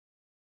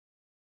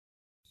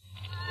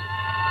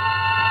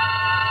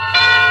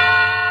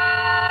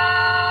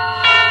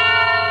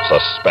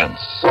Suspense.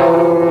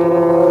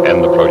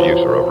 And the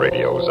producer of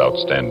radio's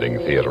outstanding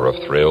theater of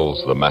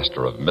thrills, the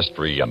master of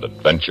mystery and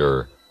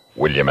adventure,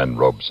 William N.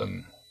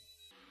 Robson.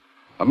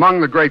 Among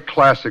the great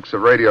classics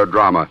of radio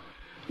drama,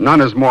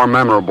 none is more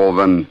memorable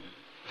than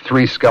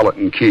Three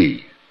Skeleton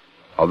Key,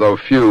 although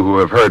few who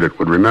have heard it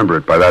would remember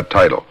it by that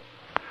title.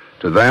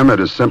 To them, it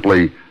is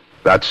simply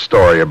that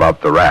story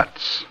about the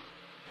rats.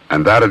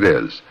 And that it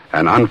is,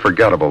 an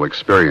unforgettable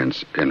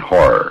experience in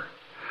horror.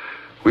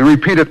 We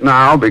repeat it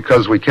now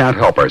because we can't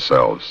help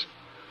ourselves.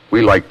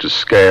 We like to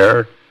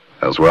scare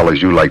as well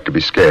as you like to be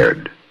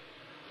scared.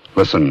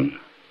 Listen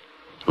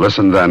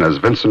then as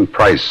Vincent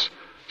Price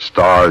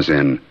stars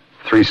in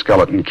Three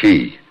Skeleton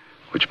Key,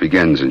 which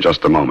begins in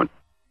just a moment.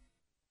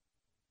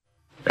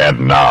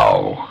 And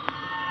now,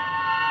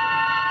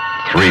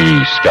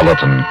 Three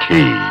Skeleton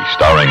Key,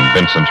 starring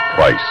Vincent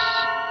Price.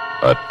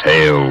 A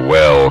tale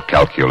well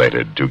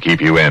calculated to keep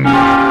you in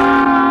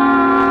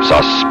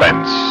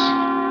suspense.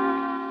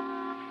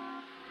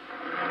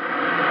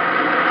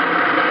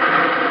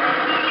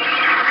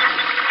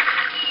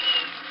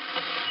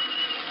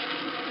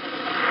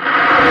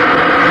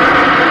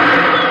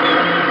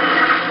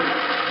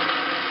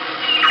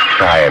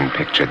 Try and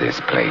picture this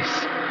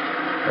place.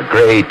 A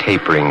gray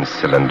tapering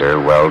cylinder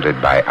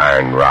welded by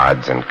iron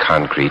rods and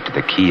concrete to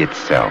the key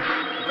itself.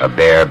 A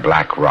bare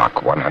black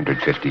rock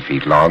 150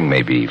 feet long,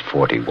 maybe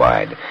 40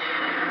 wide.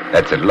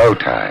 That's at low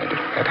tide.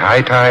 At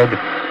high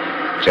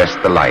tide,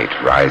 just the light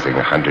rising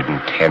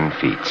 110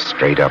 feet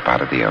straight up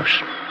out of the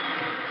ocean.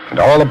 And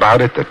all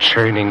about it, the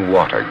churning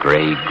water,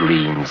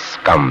 gray-green,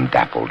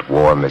 scum-dappled,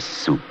 warm as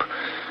soup,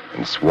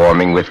 and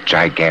swarming with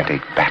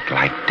gigantic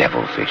bat-like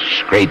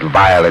devilfish, great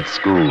violet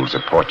schools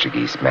of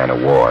Portuguese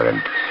man-o'-war,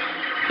 and,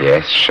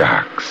 yes,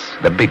 sharks,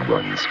 the big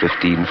ones,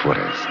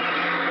 15-footers.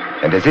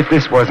 And as if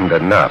this wasn't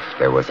enough,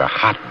 there was a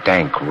hot,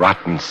 dank,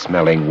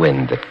 rotten-smelling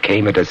wind that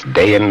came at us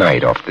day and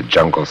night off the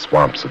jungle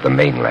swamps of the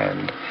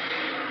mainland.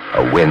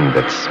 A wind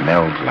that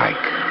smelled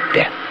like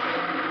death.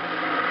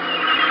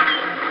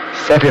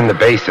 Set in the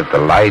base of the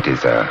light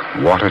is a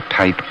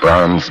watertight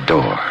bronze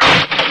door.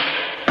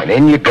 And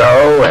in you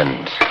go,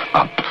 and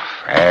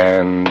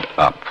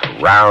up,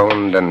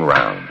 round and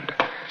round.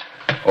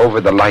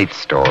 Over the light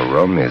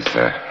storeroom is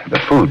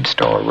the food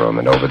storeroom,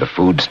 and over the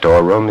food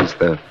storeroom is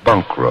the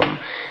bunk room,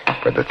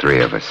 where the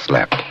three of us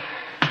slept.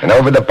 And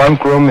over the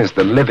bunk room is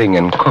the living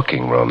and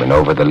cooking room, and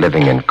over the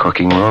living and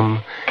cooking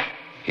room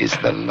is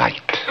the light.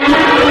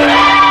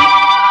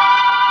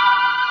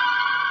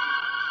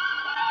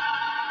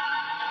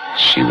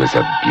 She was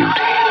a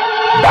beauty,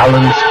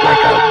 balanced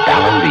like a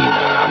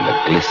ballerina on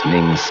the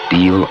glistening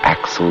steel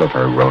axle of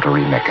her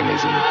rotary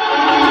mechanism.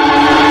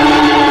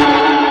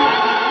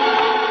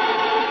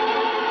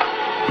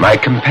 My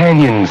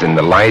companions in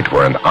the light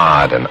were an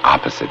odd and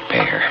opposite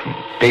pair.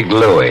 Big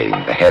Louie,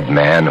 the head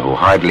man who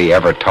hardly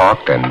ever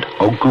talked, and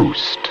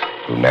Auguste,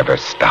 who never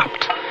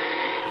stopped.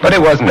 But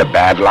it wasn't a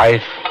bad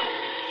life,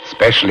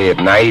 especially at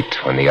night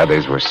when the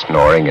others were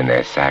snoring in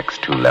their sacks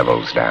 2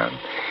 levels down.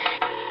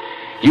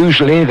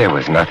 Usually there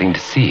was nothing to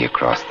see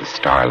across the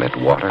starlit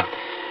water,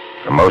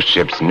 for most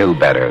ships knew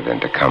better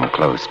than to come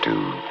close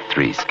to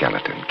Three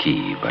Skeleton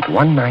Key. But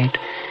one night,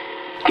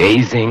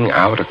 gazing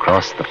out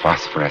across the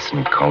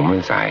phosphorescent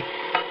combers, I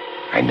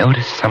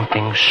noticed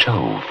something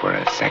show for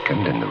a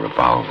second in the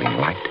revolving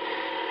light.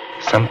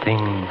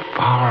 Something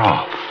far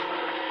off.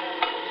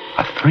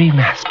 A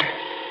three-master.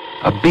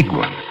 A big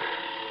one.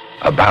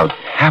 About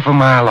half a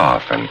mile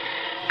off and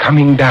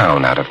coming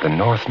down out of the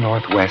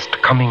north-northwest,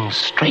 coming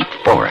straight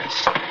for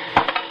us.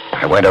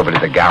 I went over to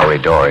the gallery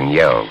door and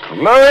yelled,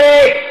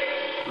 "Louie!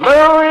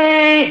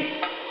 Louie!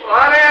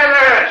 What is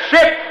it?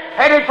 Ship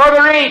headed for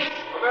the reef!"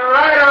 We're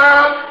right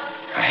out.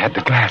 I had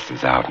the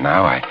glasses out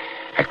now.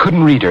 I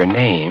couldn't read her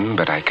name,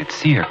 but I could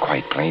see her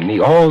quite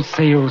plainly. All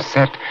sails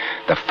set,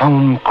 the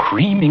foam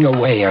creaming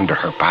away under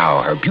her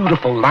bow, her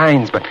beautiful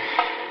lines, but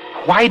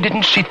why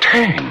didn't she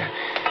turn?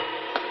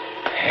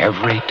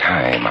 Every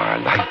time our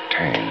light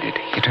turned, it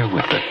hit her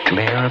with the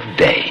glare of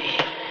day.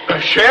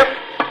 A ship?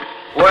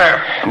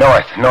 Where?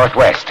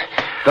 Northwest.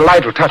 The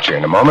light will touch her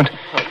in a moment.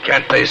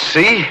 Can't they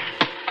see?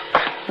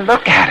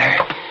 Look at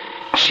her.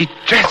 She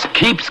just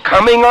keeps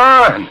coming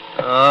on.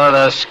 Oh,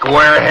 the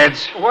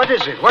squareheads. What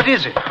is it? What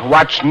is it?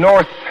 Watch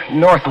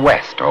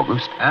northwest,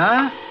 August.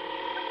 Huh?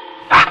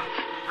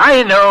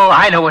 I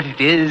know what it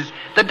is.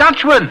 The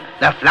Dutchman.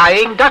 The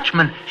Flying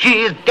Dutchman.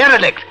 She is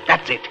derelict.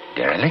 That's it.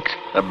 Derelict?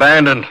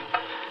 Abandoned.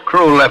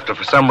 Crew left her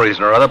for some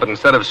reason or other, but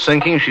instead of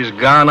sinking, she's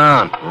gone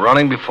on,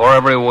 running before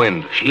every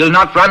wind. She'll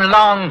not run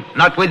long.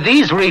 Not with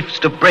these reefs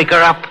to break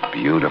her up.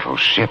 Beautiful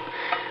ship.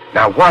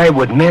 Now, why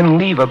would men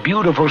leave a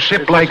beautiful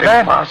ship like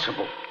that?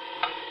 Impossible.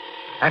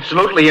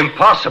 Absolutely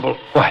impossible.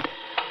 What?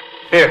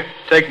 Here,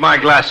 take my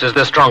glasses.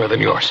 They're stronger than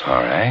yours.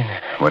 All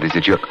right. What is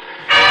it you're... There.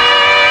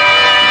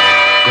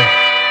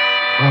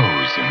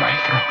 Rose in my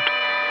throat.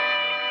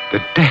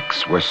 The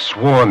decks were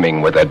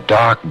swarming with a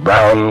dark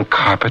brown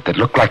carpet that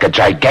looked like a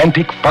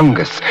gigantic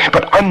fungus,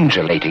 but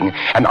undulating,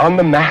 and on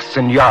the masts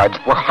and yards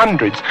were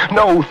hundreds,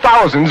 no,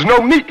 thousands, no,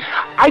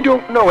 I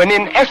don't know, an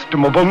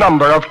inestimable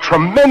number of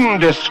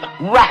tremendous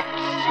rats.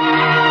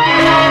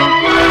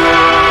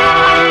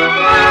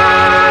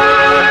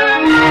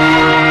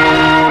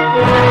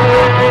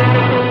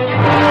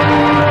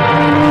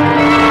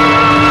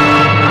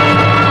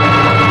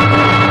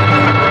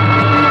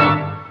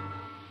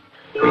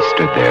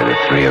 There, the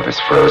three of us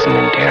frozen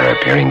in terror,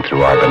 peering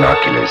through our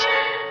binoculars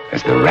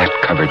as the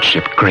rat-covered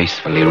ship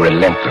gracefully,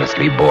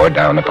 relentlessly bore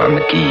down upon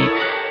the quay,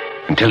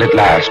 until at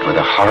last, with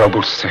a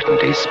horrible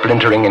certainty,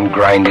 splintering and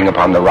grinding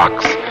upon the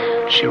rocks,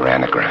 she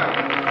ran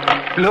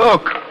aground.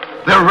 Look,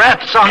 the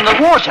rats on the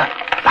water,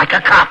 like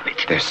a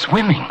carpet. They're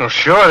swimming. Oh,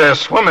 sure, they're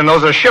swimming.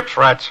 Those are ship's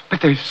rats.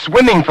 But they're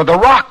swimming for the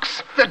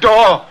rocks. The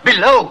door,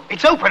 below,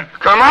 it's open.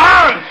 Come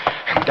on!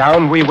 And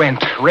down we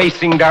went,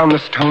 racing down the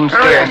stone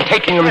stairs,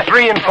 taking them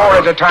 3 and 4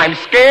 at a time.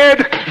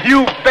 Scared?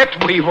 You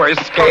bet we were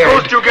scared.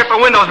 Those two get the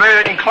windows. Maybe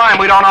they can climb.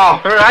 We don't know.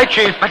 All right,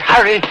 Chief, but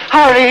hurry,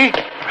 hurry.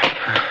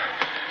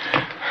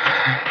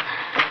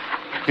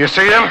 You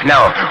see them?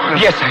 No.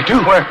 Yes, I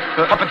do. We're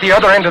up at the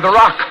other end of the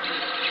rock.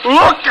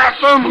 Look at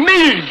them!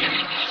 Millions!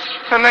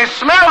 And they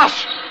smell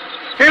us!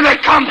 Here they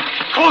come!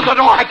 Close the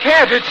door! I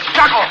can't. It's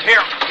stuck. Oh,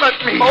 here,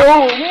 let me...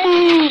 Oh,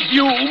 move,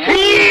 you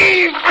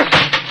Heave!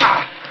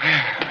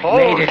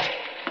 Made it.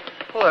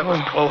 Oh, that was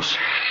close.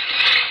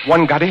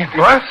 One got in.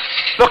 What?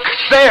 Look,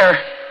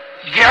 there.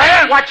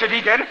 Get it! Watch it,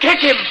 he did. Kick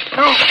him.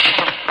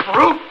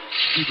 Brute!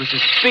 He was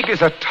as big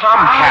as a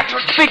tomcat,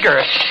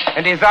 bigger,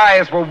 and his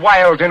eyes were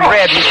wild and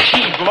red, his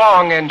teeth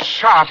long and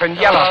sharp and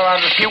yellow.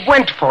 He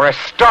went for us,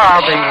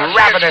 starving,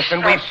 ravenous,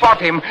 and we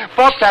fought him,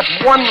 fought that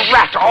one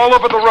rat all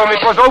over the room.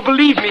 It was, oh,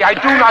 believe me, I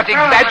do not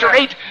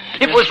exaggerate,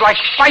 it was like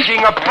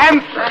fighting a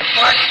panther.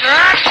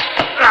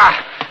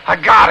 I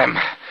got him.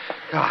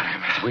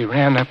 As we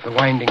ran up the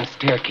winding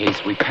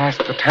staircase, we passed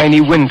the tiny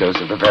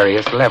windows of the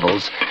various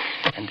levels,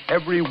 and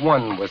every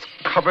one was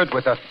covered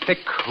with a thick,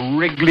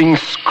 wriggling,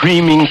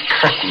 screaming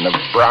curtain of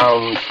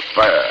brown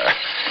fur.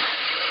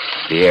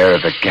 The air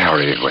of the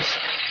gallery was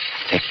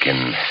thick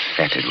and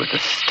fetid with the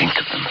stink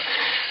of them.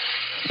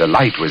 The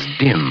light was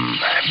dim,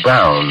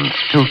 brown,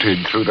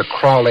 filtered through the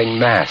crawling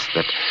mass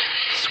that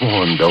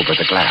swarmed over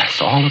the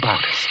glass all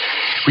about us.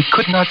 We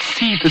could not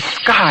see the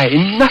sky,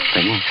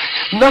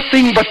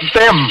 nothing but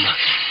them.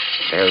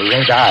 Their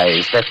red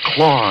eyes, their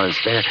claws,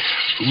 their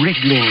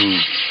wriggling,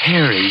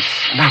 hairy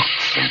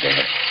snouts, and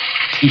their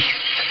teeth.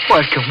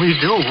 What can we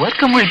do? What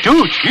can we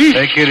do, Chief?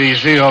 Take it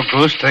easy, old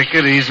goose. Take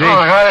it easy. Oh,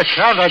 I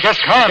can't. I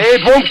just can't.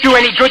 It won't do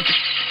any good.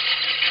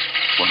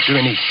 Won't do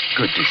any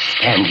good to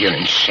stand here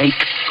and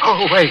shake. Go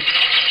away.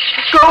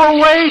 Go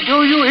away.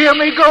 Do you hear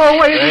me? Go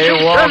away. They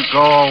won't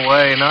go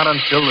away. Not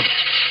until the...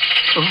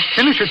 Oh,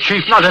 finish it,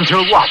 Chief. Not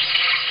until what?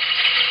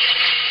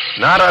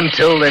 Not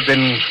until they've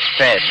been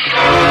fed.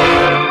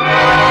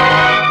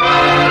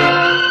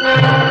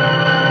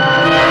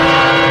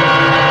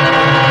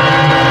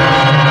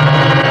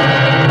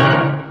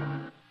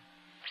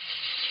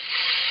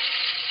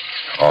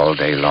 All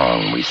day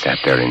long, we sat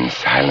there in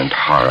silent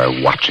horror,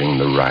 watching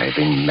the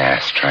writhing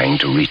mass trying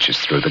to reach us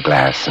through the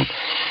glass, and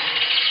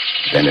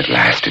then at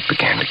last it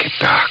began to get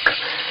dark.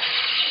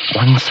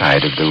 One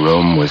side of the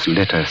room was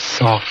lit a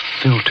soft,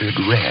 filtered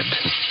red.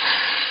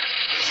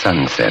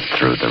 Sunset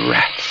through the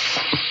rats.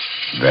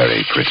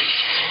 Very pretty.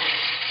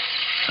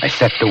 I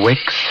set the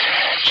wicks,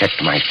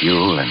 checked my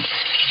fuel, and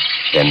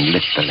then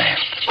lit the lamp.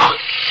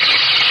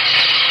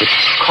 It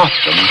caught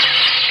them,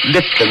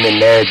 lit them in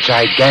their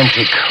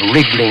gigantic,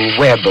 wriggling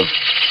web of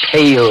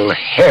pale,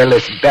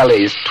 hairless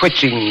bellies,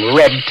 twitching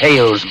red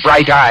tails,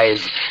 bright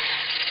eyes.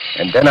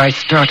 And then I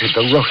started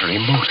the rotary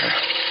motor.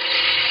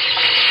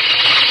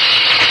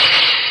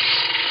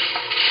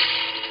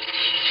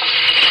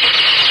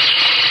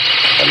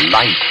 The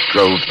light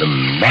drove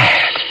them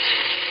mad.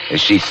 As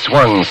she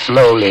swung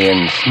slowly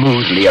and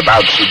smoothly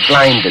about, she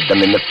blinded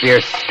them in the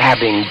fierce,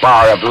 stabbing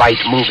bar of light,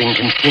 moving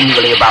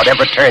continually about,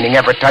 ever turning,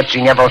 ever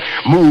touching, ever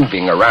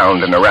moving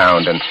around and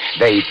around, and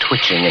they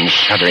twitching and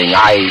shuddering,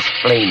 eyes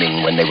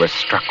flaming when they were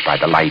struck by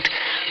the light,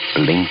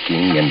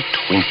 blinking and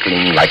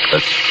twinkling like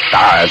the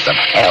stars of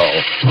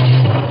hell.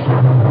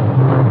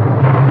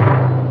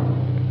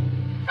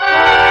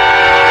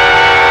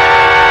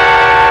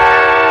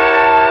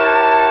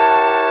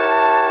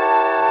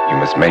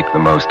 Must make the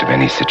most of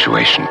any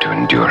situation to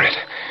endure it.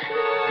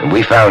 And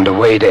we found a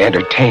way to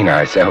entertain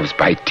ourselves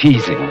by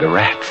teasing the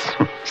rats.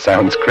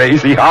 Sounds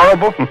crazy,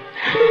 horrible?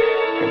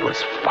 It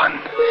was fun.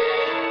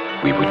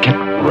 We would get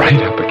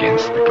right up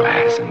against the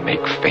glass and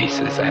make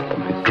faces at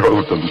them. It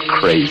drove them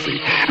crazy.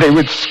 They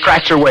would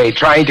scratch away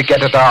trying to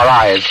get at our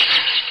eyes.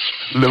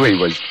 Louis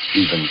was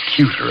even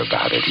cuter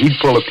about it. He'd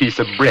pull a piece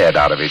of bread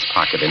out of his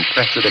pocket and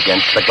press it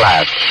against the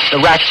glass. The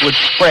rats would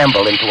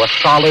scramble into a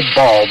solid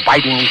ball,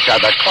 biting each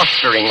other,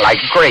 clustering like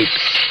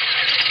grapes.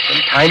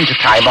 From time to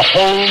time, a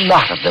whole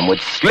knot of them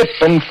would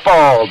slip and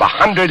fall the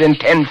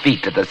 110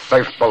 feet to the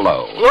surf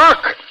below.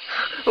 Look!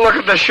 Look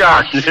at the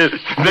sharks.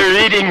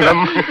 They're eating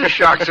them. The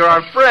sharks are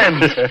our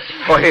friends.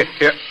 Oh, here,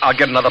 I'll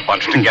get another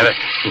bunch together.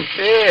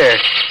 Here,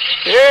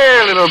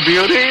 little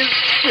beauties.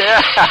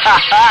 Yeah,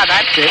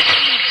 that's it.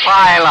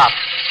 Pile up.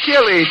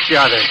 Kill each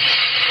other.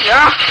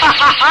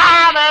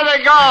 There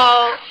they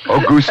go.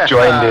 Auguste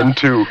joined in,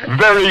 too.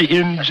 Very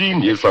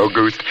ingenious,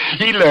 Auguste.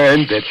 He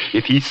learned that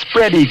if he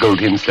spread-eagled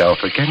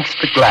himself against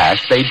the glass,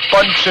 they'd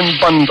bunch and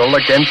bundle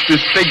against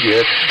his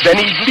figure. Then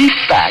he'd leap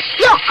back.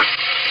 Look!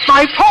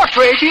 My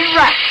portrait in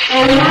rats!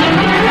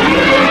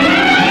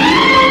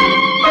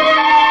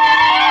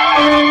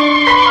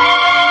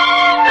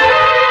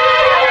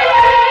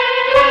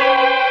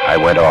 I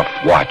went off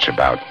watch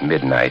about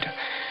midnight,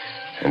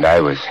 and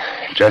I was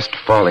just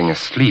falling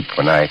asleep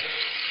when I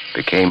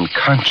became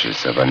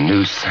conscious of a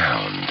new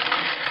sound.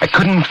 I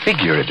couldn't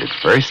figure it at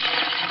first,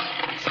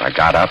 so I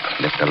got up,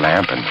 lit the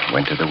lamp, and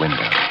went to the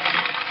window.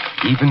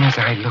 Even as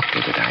I looked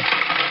at it, I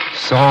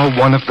saw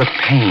one of the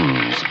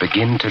panes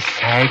begin to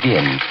sag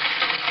in.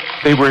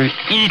 They were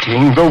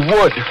eating the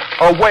wood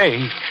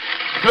away.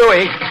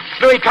 Louis,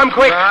 come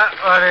quick.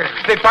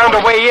 They found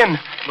a way in.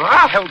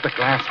 I held the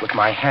glass with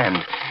my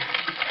hand.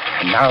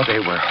 And now they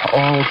were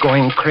all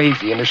going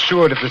crazy, and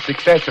assured of the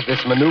success of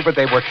this maneuver,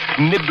 they were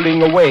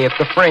nibbling away at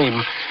the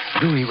frame.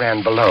 Louis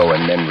ran below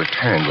and then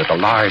returned with a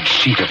large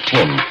sheet of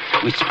tin.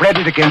 We spread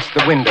it against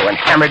the window and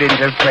hammered it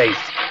into place.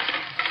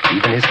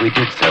 Even as we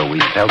did so, we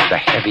felt the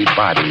heavy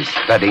bodies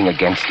thudding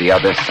against the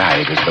other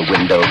side as the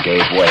window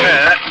gave way.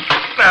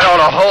 That ought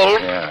to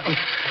hold. Yeah.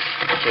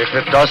 If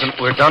it doesn't,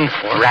 we're done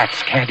for.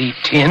 Rats can't eat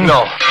tin.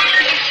 No.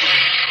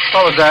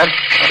 What was that?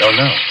 I don't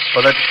know.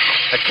 Well, that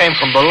came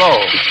from below.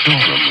 The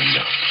storeroom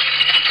window.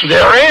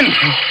 They're in.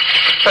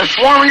 They're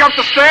swarming up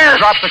the stairs.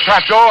 Drop the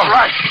trap door.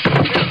 Right.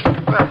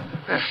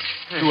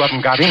 Two of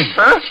them got in.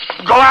 Huh?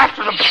 Go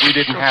after them. We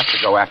didn't have to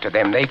go after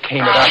them. They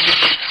came at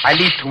us. I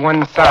leaped to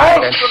one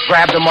side and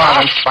grabbed a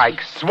marlin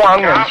spike,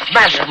 swung and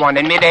smashed one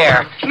in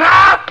midair. No!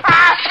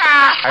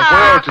 I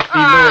whirled to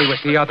see Louis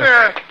with the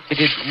other. It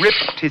had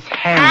ripped his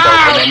hand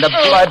open, and the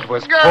blood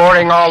was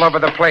pouring all over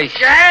the place.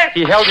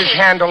 He held his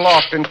hand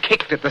aloft and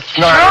kicked at the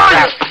snarl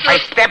trap. I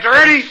stepped,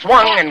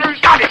 swung, and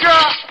got it.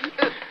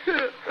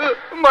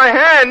 My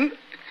hand.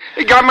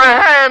 He got my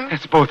hand.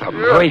 That's both of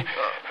them, Louis.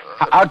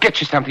 I'll get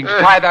you something to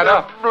tie that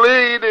up.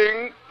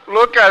 Bleeding.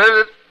 Look at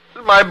it.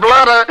 My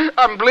blood.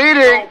 I'm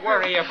bleeding. Don't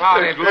worry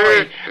about it,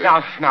 Louis.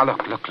 Now,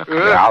 look.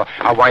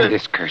 I'll wind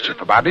this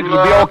kerchief about it.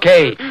 It'll be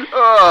okay. There.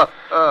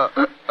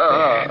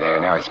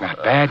 Now, it's not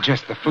bad,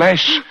 just the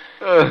flesh.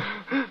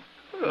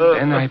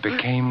 Then I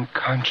became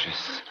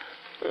conscious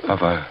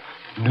of a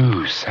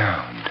new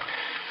sound.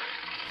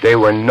 They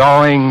were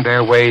gnawing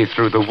their way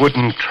through the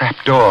wooden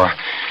trapdoor.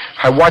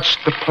 I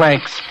watched the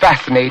planks,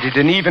 fascinated,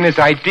 and even as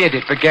I did,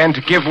 it began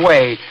to give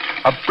way.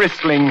 A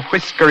bristling,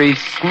 whiskery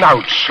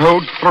snout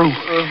showed through.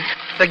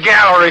 The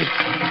gallery.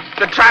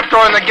 The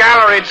trapdoor in the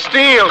gallery. It's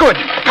steel. Good.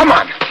 Come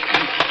on.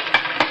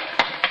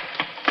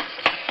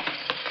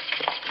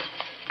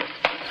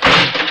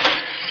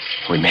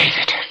 We made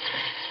it.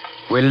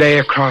 We lay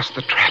across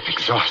the trap,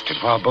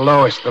 exhausted, while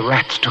below us the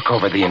rats took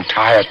over the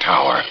entire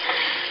tower.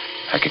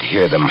 I could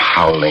hear them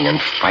howling and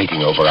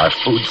fighting over our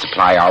food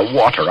supply, our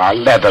water, our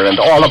leather, and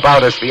all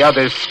about us the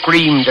others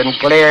screamed and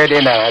glared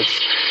in at us,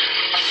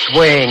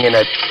 swaying in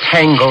a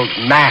tangled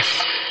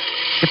mass,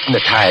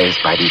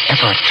 hypnotized by the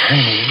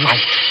ever-turning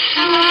light.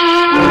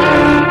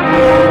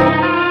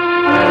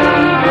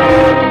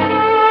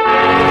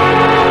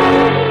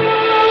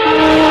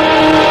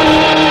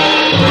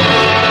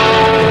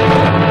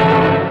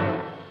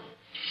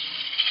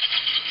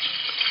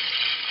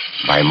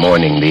 By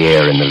morning, the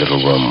air in the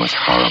little room was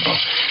horrible.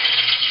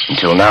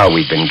 Until now,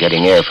 we'd been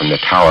getting air from the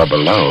tower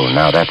below.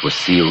 Now that was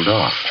sealed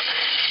off.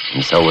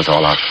 And so was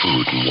all our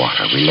food and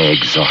water. We lay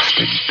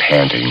exhausted,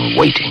 panting,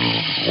 waiting,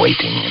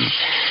 and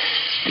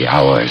the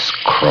hours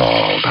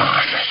crawled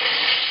on.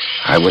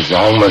 I was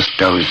almost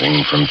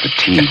dozing from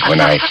fatigue when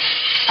I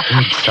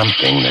heard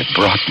something that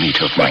brought me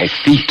to my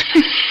feet.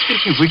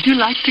 Would you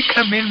like to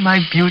come in, my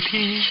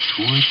beauty?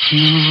 Would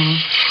you?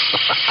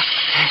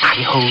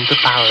 I hold the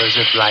powers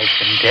of life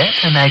and death,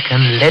 and I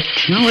can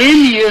let you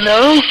in, you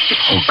know.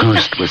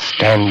 Auguste was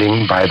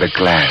standing by the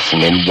glass,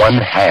 and in one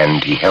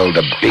hand he held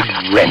a big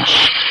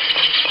wrench.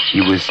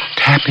 He was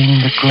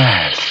tapping the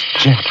glass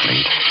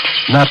gently,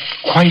 not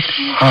quite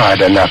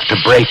hard enough to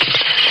break it.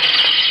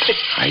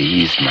 I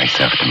eased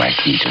myself to my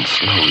feet and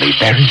slowly,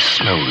 very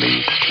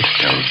slowly,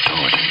 tiptoed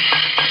toward him.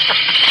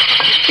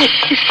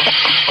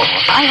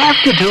 All I have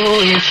to do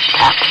is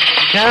tap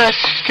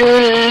just a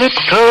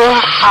little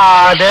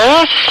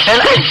harder,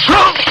 and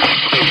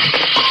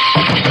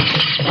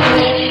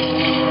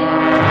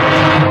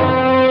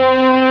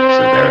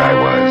So there I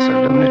was, a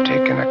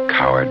lunatic and a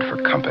coward for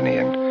company,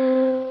 and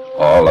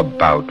all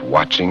about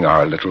watching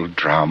our little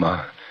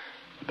drama,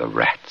 The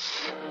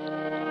Rats.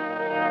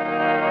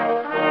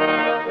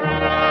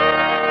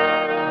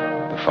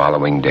 The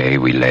following day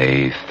we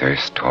lay,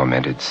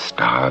 thirst-tormented,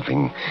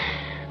 starving,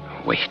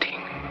 waiting.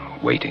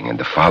 And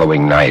the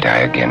following night I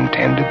again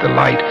tended the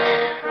light.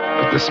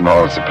 But The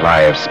small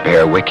supply of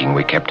spare wicking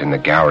we kept in the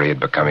gallery had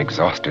become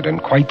exhausted,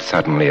 and quite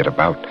suddenly at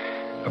about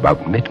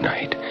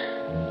midnight,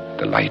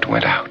 the light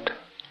went out.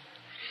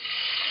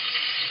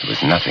 There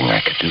was nothing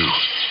I could do.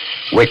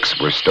 Wicks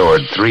were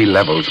stored 3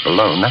 levels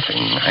below. Nothing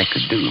I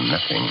could do,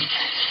 nothing.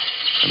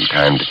 From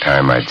time to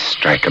time, I'd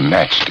strike a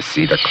match to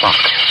see the clock.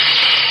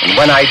 And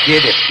when I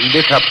did, it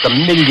lit up the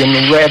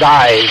million red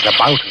eyes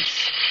about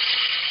us.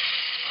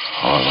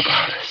 All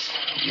about us,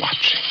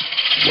 watching,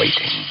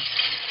 waiting.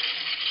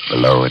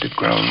 Below it had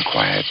grown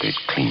quiet. They'd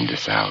cleaned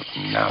us out,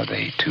 and now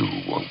they, too,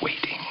 were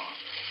waiting.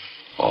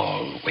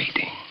 All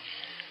waiting.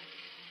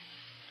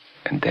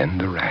 And then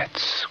the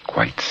rats,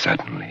 quite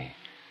suddenly,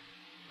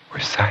 were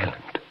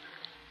silent.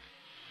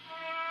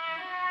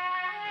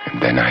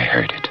 And then I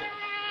heard it.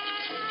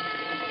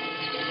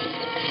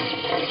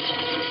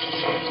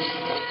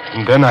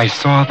 And then I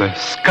saw the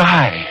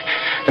sky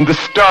and the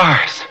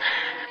stars.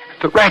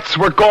 The rats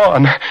were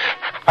gone.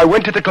 I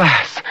went to the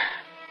glass.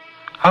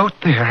 Out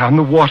there on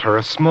the water,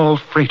 a small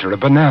freighter, a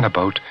banana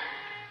boat,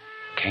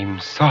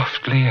 came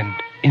softly and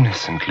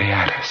innocently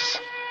at us.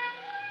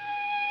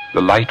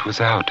 The light was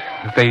out.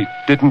 They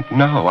didn't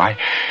know. I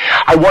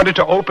wanted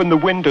to open the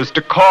windows,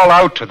 to call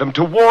out to them,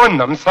 to warn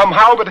them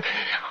somehow, but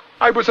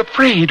I was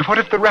afraid. What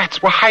if the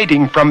rats were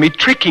hiding from me,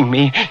 tricking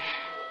me?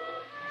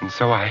 And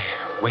so I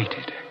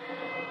waited.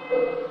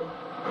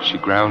 She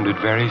grounded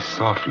very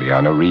softly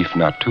on a reef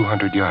not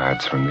 200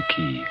 yards from the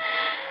quay.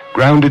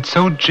 Grounded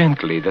so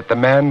gently that the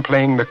man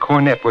playing the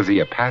cornet, was he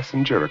a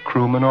passenger, a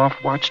crewman off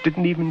watch,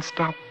 didn't even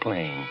stop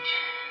playing.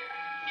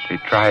 They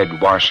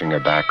tried washing her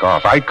back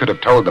off. I could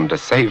have told them to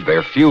save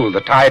their fuel.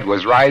 The tide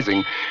was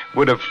rising,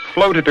 would have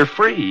floated her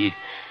free.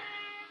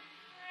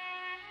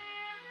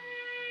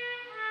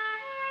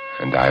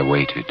 And I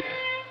waited.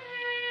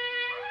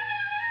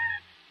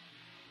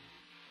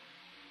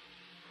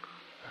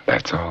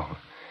 That's all.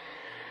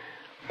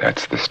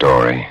 That's the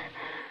story.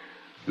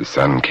 The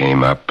sun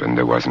came up and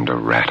there wasn't a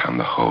rat on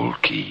the whole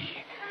quay.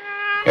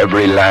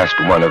 Every last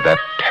one of that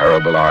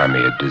terrible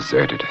army had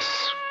deserted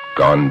us,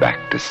 gone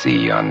back to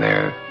sea on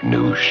their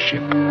new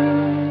ship.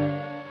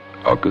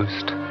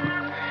 Auguste?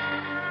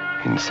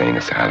 Insane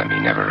asylum, he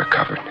never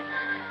recovered.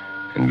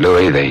 And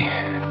Louis, they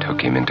took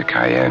him into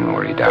Cayenne,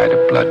 where he died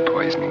of blood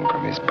poisoning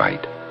from his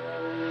bite.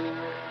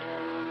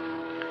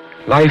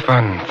 Life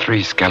on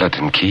Three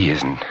Skeleton Key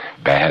isn't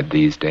bad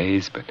these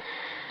days, but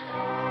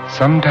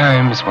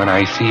sometimes when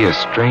I see a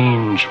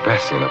strange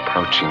vessel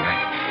approaching,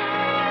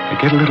 I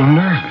get a little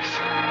nervous.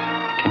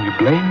 Can you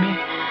blame me?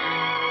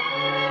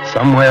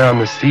 Somewhere on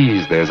the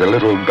seas, there's a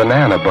little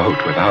banana boat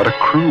without a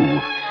crew.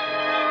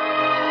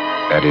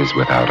 That is,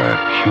 without a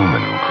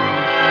human crew.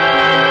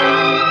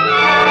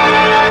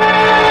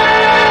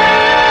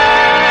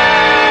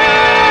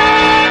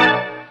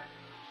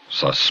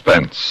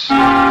 Suspense,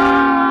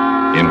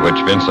 in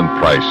which Vincent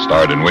Price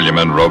starred in William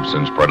N.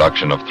 Robeson's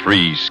production of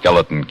Three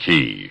Skeleton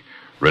Key,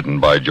 written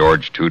by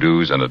George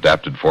Tuduz and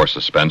adapted for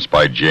suspense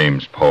by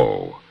James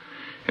Poe.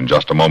 In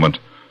just a moment,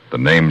 the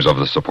names of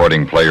the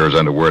supporting players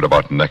and a word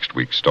about next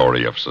week's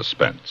story of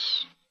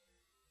suspense.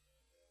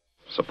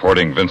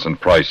 Supporting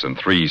Vincent Price in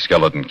Three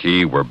Skeleton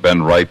Key were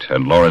Ben Wright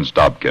and Lawrence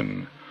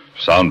Dobkin.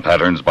 Sound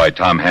patterns by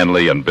Tom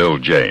Hanley and Bill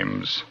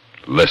James.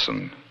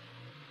 Listen.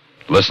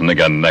 Listen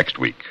again next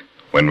week,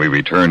 when we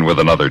return with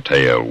another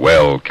tale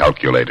well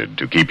calculated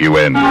to keep you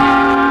in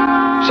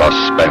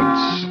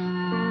suspense.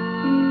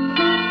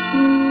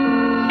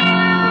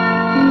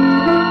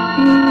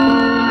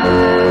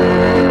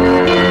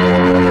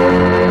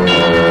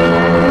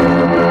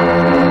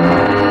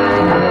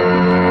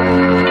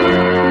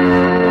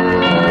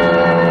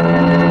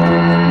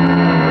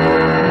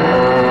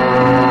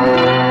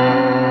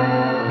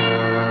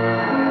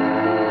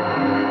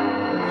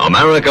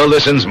 America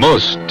listens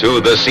most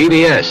to the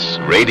CBS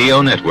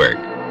Radio Network.